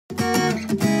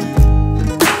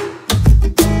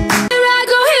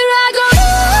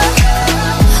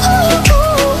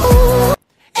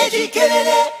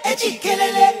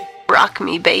Rock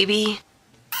me, baby.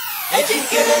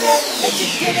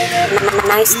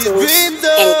 Nice to meet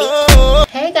you.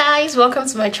 Hey guys, welcome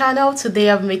to my channel. Today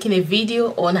I'm making a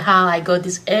video on how I got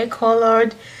this hair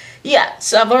colored. Yeah,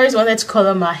 so I've always wanted to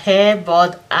color my hair,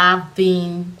 but I've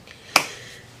been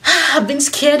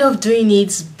scared of doing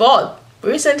it. But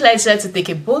recently I decided to take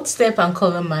a bold step and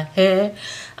color my hair.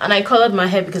 And I colored my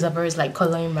hair because I've always liked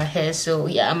coloring my hair. So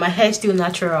yeah, my hair is still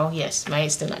natural. Yes, my hair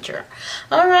is still natural.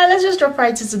 Alright, let's just drop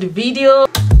right into the video.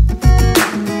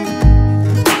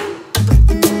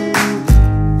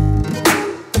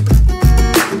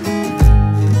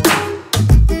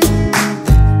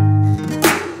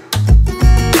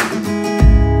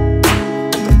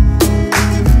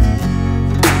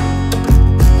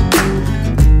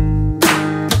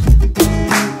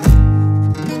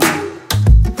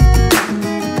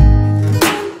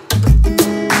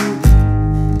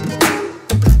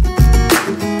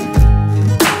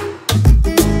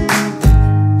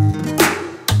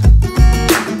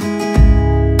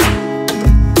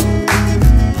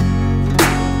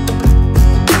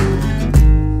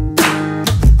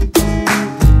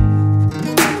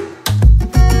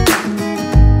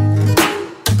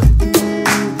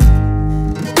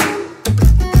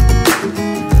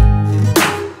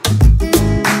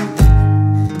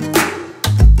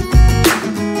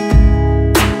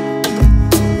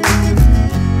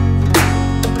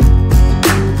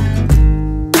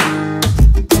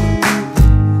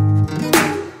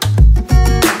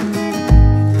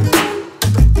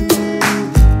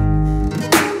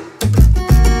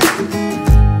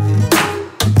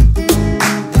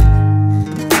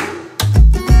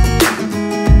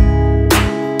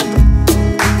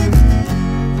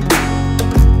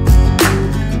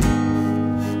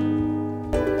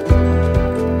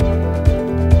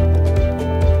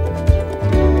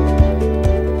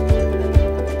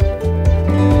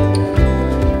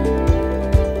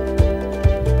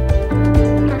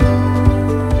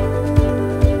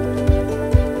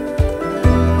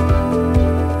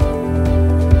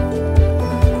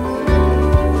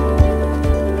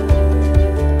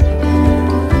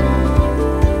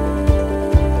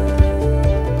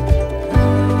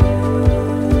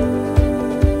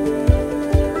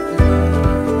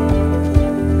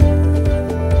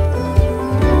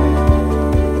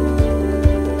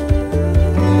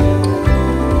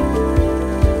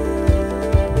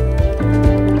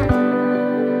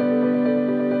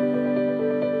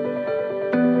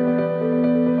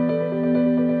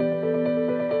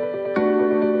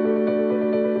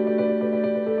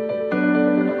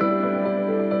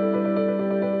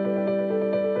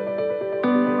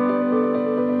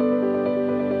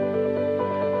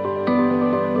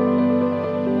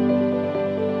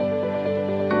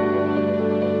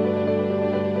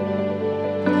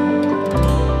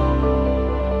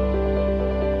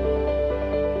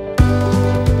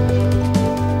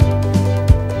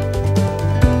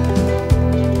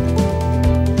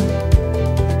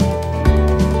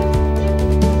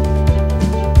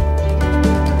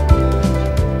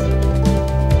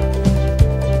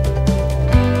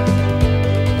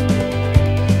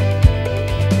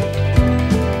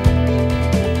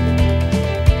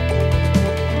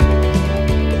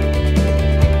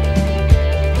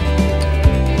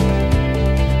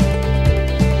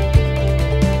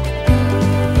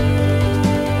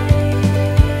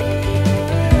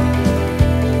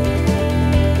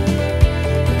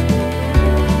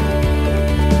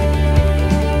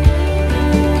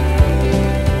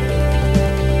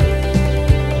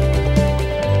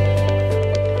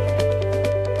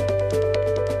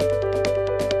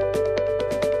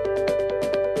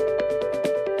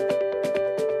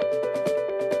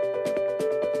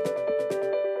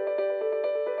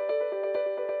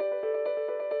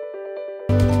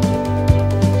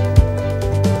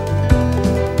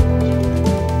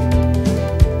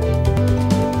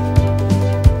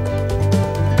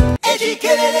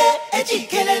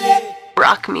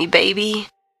 Rock me, baby.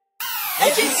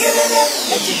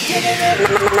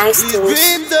 Nice to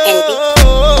meet you.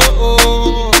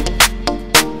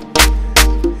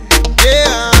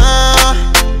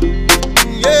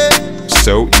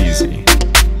 So easy.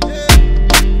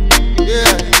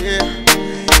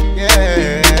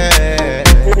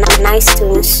 Nice to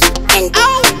meet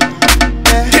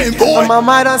you.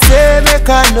 Mama don't say make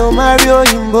I no marry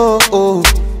Oyinbo. Oh.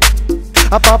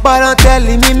 A papa don't tell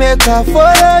me make I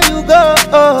follow you go.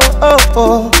 Oh, oh,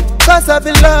 oh. Cause I've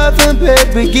been loving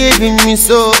baby giving me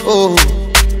so. Oh.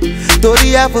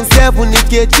 Tori afun seven ni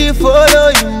keji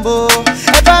follow yimbo.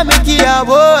 Eba mi ki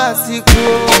abo asiko.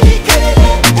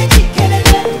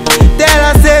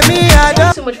 Thank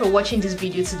you so much for watching this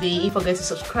video today. Don't forget to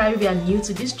subscribe if you are new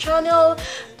to this channel.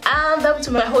 And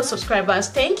to my whole subscribers,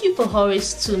 thank you for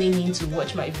always tuning in to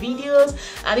watch my videos.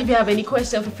 And if you have any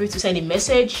questions, feel free to send a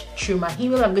message through my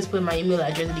email. I'm going to put my email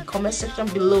address in the comment section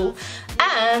below,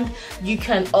 and you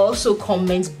can also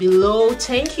comment below.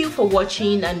 Thank you for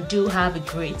watching and do have a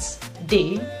great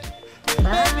day.